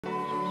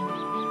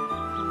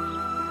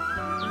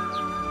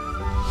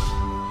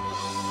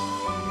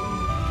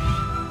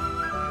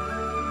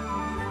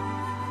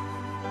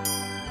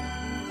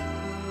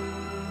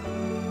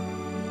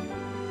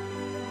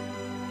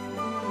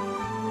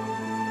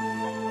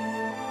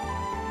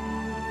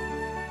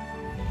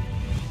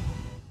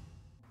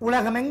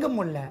உலகமெங்கும்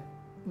உள்ள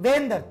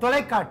வேந்தர்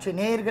தொலைக்காட்சி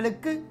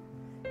நேயர்களுக்கு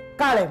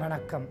காலை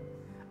வணக்கம்.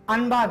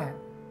 அன்பான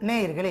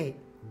நேயர்களே,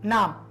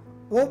 நாம்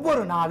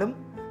ஒவ்வொரு நாளும்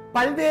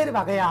பல்வேறு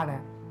வகையான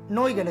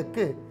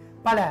நோய்களுக்கு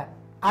பல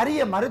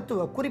அரிய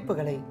மருத்துவ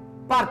குறிப்புகளை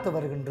பார்த்து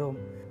வருகின்றோம்.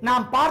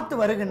 நாம் பார்த்து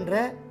வருகின்ற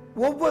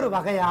ஒவ்வொரு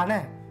வகையான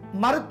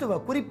மருத்துவ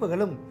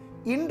குறிப்புகளும்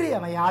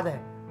இன்றியமையாத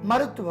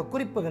மருத்துவ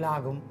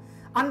குறிப்புகளாகும்.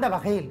 அந்த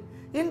வகையில்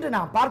இன்று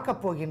நாம் பார்க்க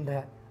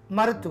போகின்ற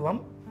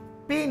மருத்துவம்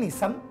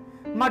பீனிசம்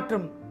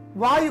மற்றும்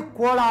வாயு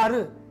கோளாறு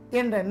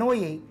என்ற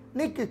நோயை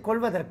நீக்கிக்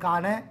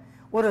கொள்வதற்கான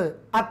ஒரு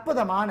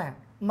அற்புதமான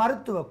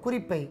மருத்துவ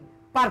குறிப்பை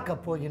பார்க்க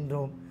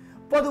போகின்றோம்.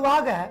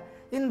 பொதுவாக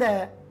இந்த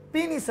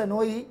பீனிச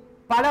நோய்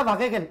பல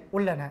வகைகள்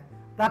உள்ளன.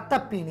 இரத்த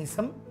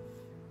பீனிசம்,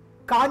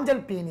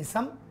 காஞ்சல்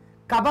பீனிசம்,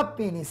 கப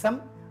பீனிசம்,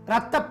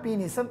 இரத்த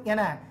பீனிசம்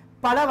என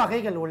பல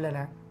வகைகள்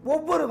உள்ளன.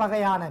 ஒவ்வொரு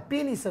வகையான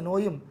பீனிச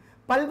நோயும்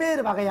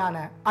பல்வேறு வகையான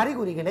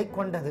அறிகுறிகளை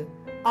கொண்டது.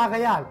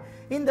 ஆகையால்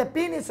இந்த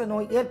பீனிச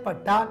நோய்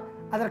ஏற்பட்டால்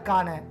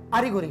அதற்கான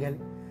அறிகுறிகள்,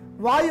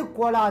 வாயு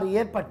கோளாறு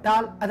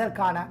ஏற்பட்டால்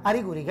அதற்கான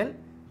அறிகுறிகள்,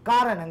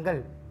 காரணங்கள்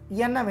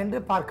என்னவென்று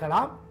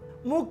பார்க்கலாம்.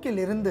 மூக்கில்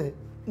இருந்து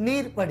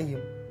நீர்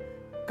வடியும்,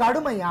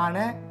 கடுமையான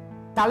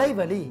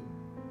தலைவலி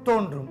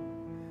தோன்றும்,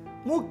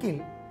 மூக்கில்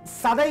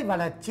சதை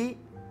வளர்ச்சி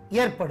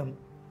ஏற்படும்,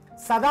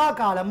 சதா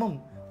காலமும்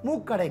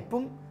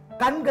மூக்கடைப்பும்,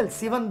 கண்கள்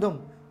சிவந்தும்,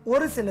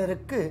 ஒரு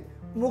சிலருக்கு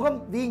முகம்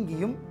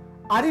வீங்கியும்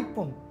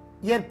அரிப்பும்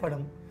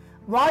ஏற்படும்.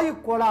 வாயு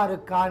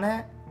கோளாறுக்கான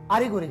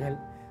அறிகுறிகள்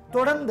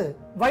தொடர்ந்து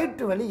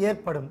வயிற்று வலி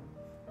ஏற்படும்,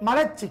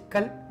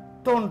 மலச்சிக்கல்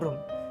தோன்றும்.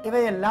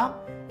 இவையெல்லாம்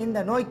இந்த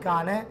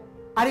நோய்க்கான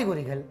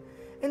அறிகுறிகள்.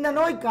 இந்த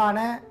நோய்க்கான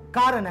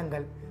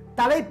காரணங்கள்: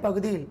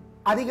 தலைப்பகுதியில்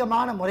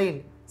அதிகமான முறையில்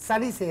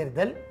சளி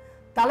சேர்தல்,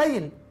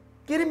 தலையில்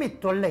கிருமி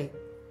தொல்லை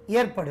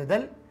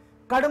ஏற்படுதல்,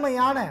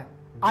 கடுமையான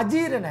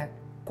அஜீரண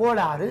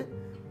கோளாறு,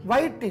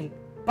 வயிற்றில்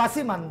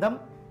பசிமந்தம்,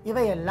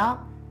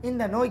 இவையெல்லாம்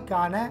இந்த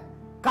நோய்க்கான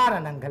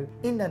காரணங்கள்.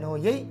 இந்த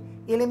நோயை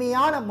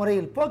எளிமையான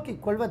முறையில்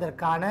போக்கிக்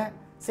கொள்வதற்கான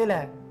சில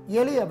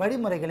எளிய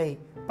வழிமுறைகளை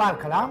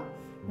பார்க்கலாம்.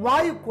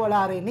 வாயு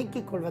கோளாறை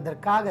நீக்கிக்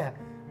கொள்வதற்காக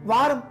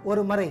வாரம்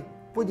ஒரு முறை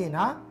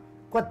புதினா,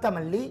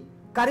 கொத்தமல்லி,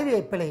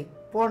 கறிவேப்பிலை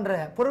போன்ற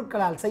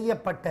பொருட்களால்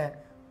செய்யப்பட்ட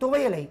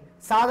துவையலை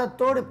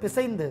சாதத்தோடு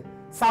பிசைந்து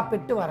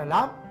சாப்பிட்டு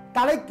வரலாம்.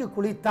 தலைக்கு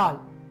குளித்தால்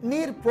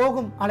நீர்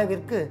போகும்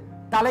அளவிற்கு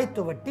தலை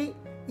துவட்டி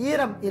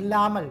ஈரம்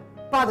இல்லாமல்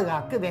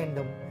பாதுகாக்க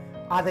வேண்டும்.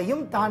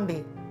 அதையும் தாண்டி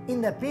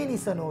இந்த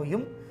பீனிச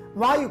நோயும்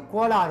வாயு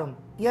கோளாறும்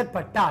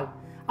ஏற்பட்டால்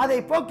அதை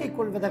போக்கிக்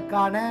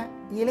கொள்வதற்கான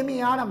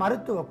எளிமையான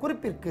மருத்துவ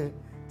குறிப்பிற்கு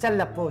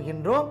செல்ல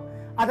போகின்றோம்.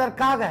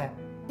 அதற்காக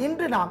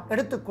இன்று நாம்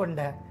எடுத்துக்கொண்ட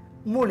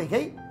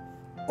மூலிகை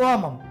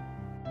ஓமம்.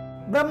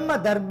 பிரம்ம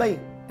தர்பை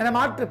என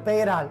மாற்று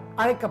பெயரால்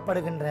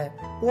அழைக்கப்படுகின்ற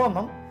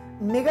ஓமம்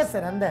மிக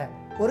சிறந்த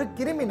ஒரு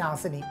கிருமி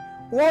நாசினி.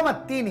 ஓம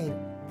தீநீர்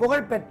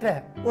புகழ்பெற்ற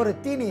ஒரு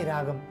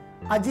தீநீராகும்.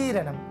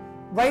 அஜீரணம்,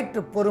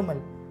 வயிற்று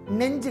பொறுமல்,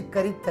 நெஞ்சு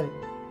கரித்தல்,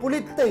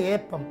 புளித்த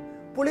ஏப்பம்,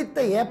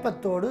 புளித்த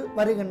ஏப்பத்தோடு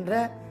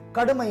வருகின்ற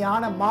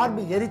கடுமையான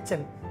மார்பு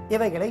எரிச்சல்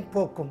இவைகளை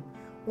போக்கும்.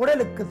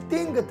 உடலுக்கு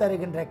தீங்கு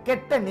தருகின்ற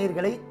கெட்ட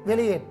நீர்களை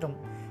வெளியேற்றும்.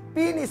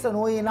 பீனிச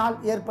நோயினால்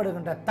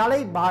ஏற்படுகின்ற தலை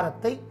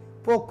பாரத்தை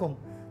போக்கும்.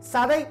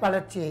 சதை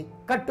வளர்ச்சியை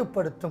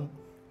கட்டுப்படுத்தும்.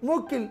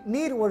 மூக்கில்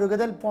நீர்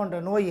ஒழுகுதல்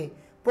போன்ற நோயை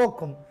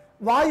போக்கும்.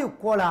 வாயு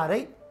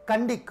கோளாறை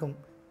கண்டிக்கும்.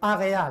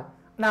 ஆகையால்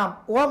நாம்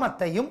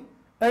ஓமத்தையும்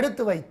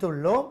எடுத்து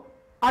வைத்துள்ளோம்.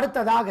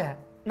 அடுத்ததாக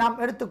நாம்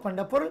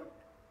எடுத்துக்கொண்ட பொருள்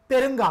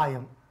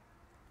பெருங்காயம்.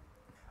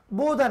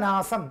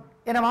 பூதநாசம்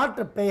என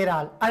மாற்று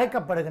பெயரால்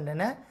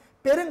அழைக்கப்படுகின்றன.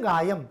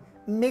 பெருங்காயம்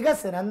மிக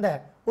சிறந்த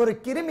ஒரு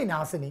கிருமி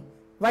நாசினி.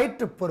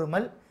 வயிற்று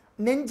பொறுமல்,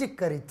 நெஞ்சு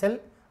கரிச்சல்,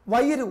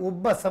 வயிறு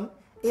உப்பசம்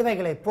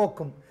இவைகளை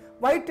போக்கும்.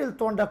 வயிற்றில்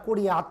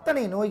தோன்றக்கூடிய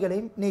அத்தனை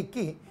நோய்களையும்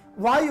நீக்கி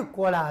வாயு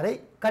கோளாறை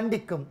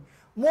கண்டிக்கும்.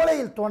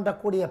 மூளையில்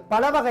தோன்றக்கூடிய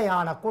பல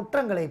வகையான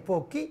குற்றங்களை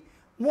போக்கி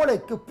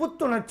மூளைக்கு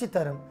புத்துணர்ச்சி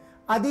தரும்.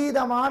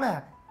 அதீதமான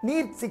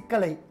நீர்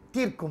சிக்கலை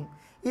தீர்க்கும்.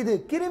 இது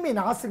கிருமி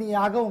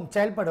நாசினியாகவும்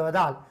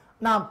செயல்படுவதால்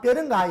நாம்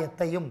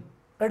பெருங்காயத்தையும்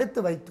எடுத்து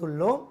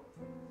வைத்துள்ளோம்.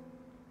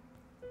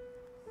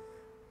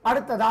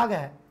 அடுத்ததாக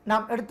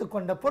நாம்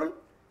எடுத்துக்கொண்ட பொருள்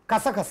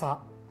கசகசா.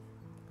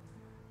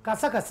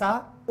 கசகசா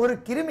ஒரு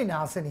கிருமி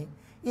நாசினி.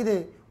 இது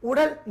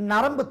உடல்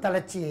நரம்பு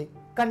தளர்ச்சியை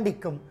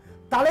கண்டிக்கும்.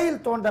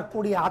 தலையில்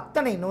தோன்றக்கூடிய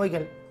அத்தனை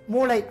நோய்கள்,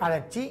 மூளை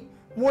அழற்சி,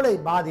 மூளை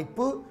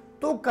பாதிப்பு,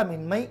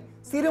 தூக்கமின்மை,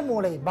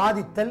 சிறுமூளை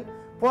பாதித்தல்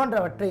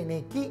போன்றவற்றை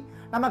நீக்கி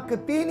நமக்கு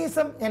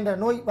பீனிசம் என்ற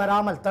நோய்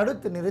வராமல்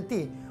தடுத்து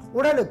நிறுத்தி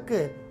உடலுக்கு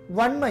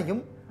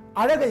வன்மையும்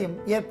அழகையும்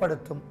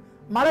ஏற்படுத்தும்.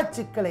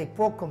 மலச்சிக்கலை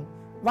போக்கும்.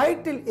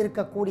 வயிற்றில்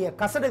இருக்கக்கூடிய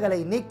கசடுகளை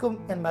நீக்கும்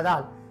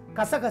என்பதால்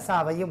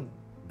கசகசாவையும்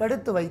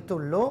எடுத்து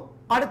வைத்துள்ளோம்.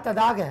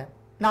 அடுத்ததாக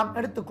நாம்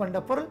எடுத்துக்கொண்ட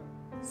பொருள்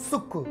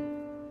சுக்கு.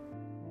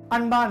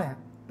 அன்பான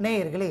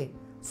நேயர்களே,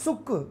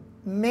 சுக்கு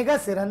மிக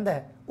சிறந்த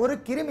ஒரு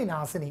கிருமி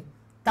நாசினி.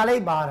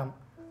 தலைபாரம்,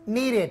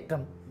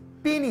 நீரேற்றம்,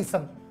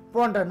 பீனிசம்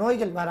போன்ற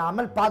நோய்கள்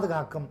வராமல்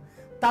பாதுகாக்கும்.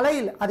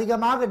 தலையில்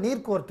அதிகமாக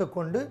நீர் கோர்த்து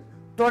கொண்டு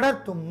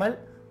தொடர் தும்மல்,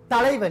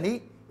 தலைவலி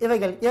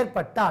இவைகள்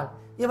ஏற்பட்டால்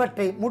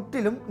இவற்றை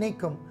முற்றிலும்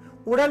நீக்கும்.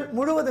 உடல்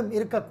முழுவதும்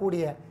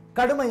இருக்கக்கூடிய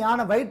கடுமையான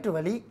வயிற்று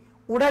வலி,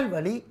 உடல்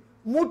வலி,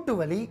 மூட்டு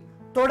வலி,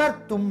 தொடர்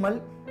தும்மல்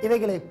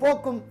இவைகளை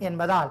போக்கும்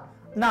என்பதால்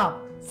நாம்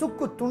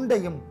சுக்கு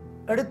துண்டையும்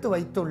எடுத்து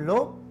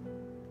வைத்துள்ளோம்.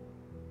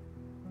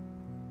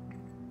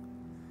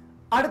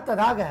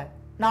 அடுத்ததாக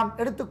நாம்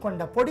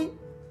எடுத்துக்கொண்ட பொடி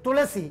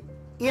துளசி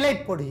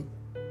இலைப்பொடி.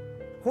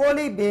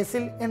 ஹோலி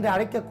பேசில் என்று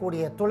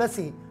அழைக்கக்கூடிய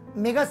துளசி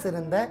மிக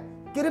சிறந்த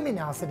கிருமி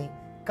நாசினி.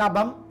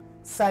 கபம்,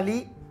 சளி,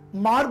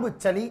 மார்பு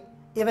சளி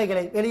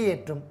இவைகளை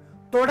வெளியேற்றும்.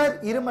 தொடர்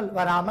இருமல்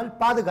வராமல்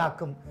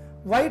பாதுகாக்கும்.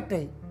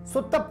 வயிற்றை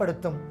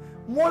சுத்தப்படுத்தும்.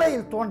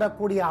 மூளையில்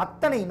தோன்றக்கூடிய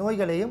அத்தனை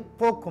நோய்களையும்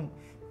போக்கும்.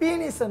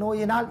 பீனிச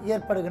நோயினால்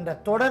ஏற்படுகின்ற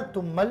தொடர்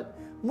தும்மல்,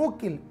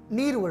 மூக்கில்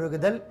நீர்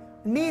ஒழுகுதல்,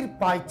 நீர்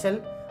பாய்ச்சல்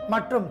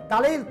மற்றும்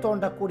தலையில்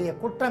தோன்றக்கூடிய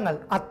குற்றங்கள்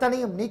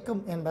அத்தனையும்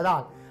நீக்கும்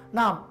என்பதால்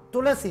நாம்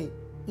துளசி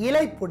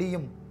இலை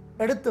பொடியும்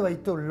எடுத்து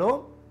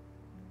வைத்துள்ளோம்.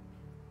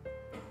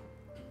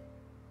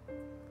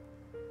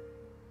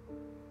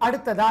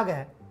 அடுத்ததாக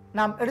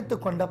நாம்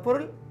எடுத்துக்கொண்ட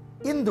பொருள்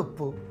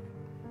இந்துப்பு.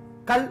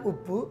 கல்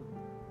உப்பு,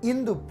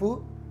 இந்துப்பு,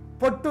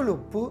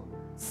 பொட்டுலுப்பு,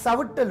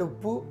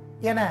 சவுட்டலுப்பு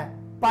என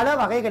பல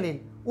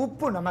வகைகளில்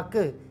உப்பு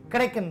நமக்கு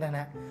கிடைக்கின்றன.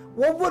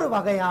 ஒவ்வொரு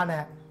வகையான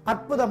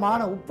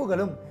அற்புதமான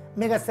உப்புகளும்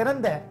மிக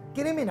சிறந்த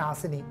கிருமி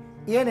நாசினி.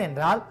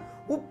 ஏனென்றால்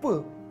உப்பு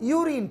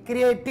யூரின்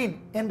கிரியேட்டின்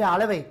என்ற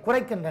அளவை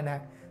குறைக்கின்றன.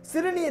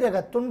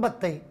 சிறுநீரக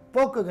துன்பத்தை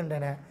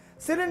போக்குகின்றன.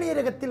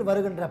 சிறுநீரகத்தில்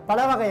வருகின்ற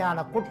பல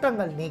வகையான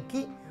குற்றங்கள்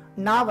நீக்கி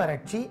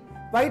நாவறட்சி,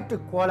 வயிற்று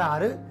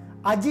கோளாறு,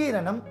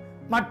 அஜீரணம்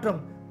மற்றும்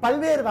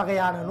பல்வேறு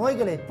வகையான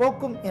நோய்களை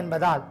போக்கும்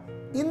என்பதால்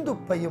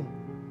இந்துப்பையும்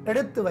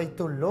எடுத்து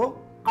வைத்துள்ளோம்.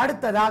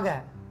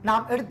 அடுத்ததாக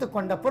நாம்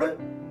எடுத்துக்கொண்ட பொருள்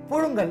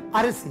புழுங்கல்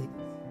அரிசி.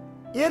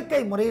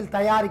 இயற்கை முறையில்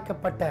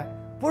தயாரிக்கப்பட்ட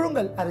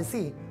புழுங்கல்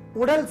அரிசி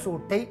உடல்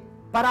சூட்டை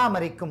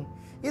பராமரிக்கும்.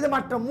 இது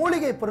மற்ற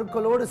மூலிகை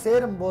பொருட்களோடு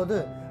சேரும்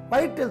போது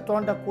வயிற்றில்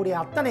தோன்றக்கூடிய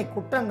அத்தனை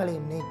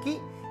குற்றங்களையும் நீக்கி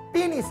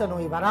பீனிச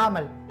நோய்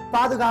வராமல்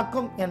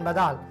பாதுகாக்கும்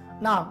என்பதால்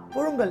நாம்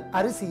புழுங்கல்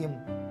அரிசியும்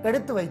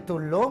எடுத்து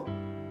வைத்துள்ளோம்.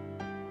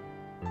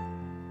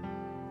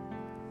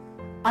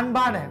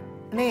 அன்பான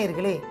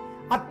நேயர்களே,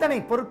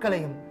 அத்தனை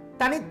பொருட்களையும்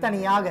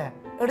தனித்தனியாக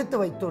எடுத்து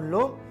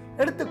வைத்துள்ளோம்.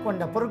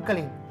 எடுத்துக்கொண்ட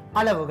பொருட்களின்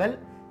அளவுகள்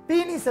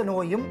பீனிச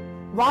நோயும்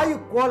வாயு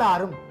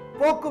கோளாறும்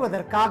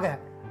போக்குவதற்காக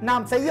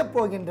நாம் செய்ய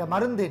போகின்ற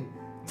மருந்தின்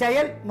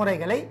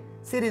செயல்முறைகளை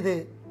சிறிது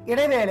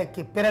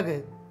இடைவேளைக்கு பிறகு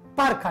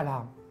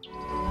பார்க்கலாம்.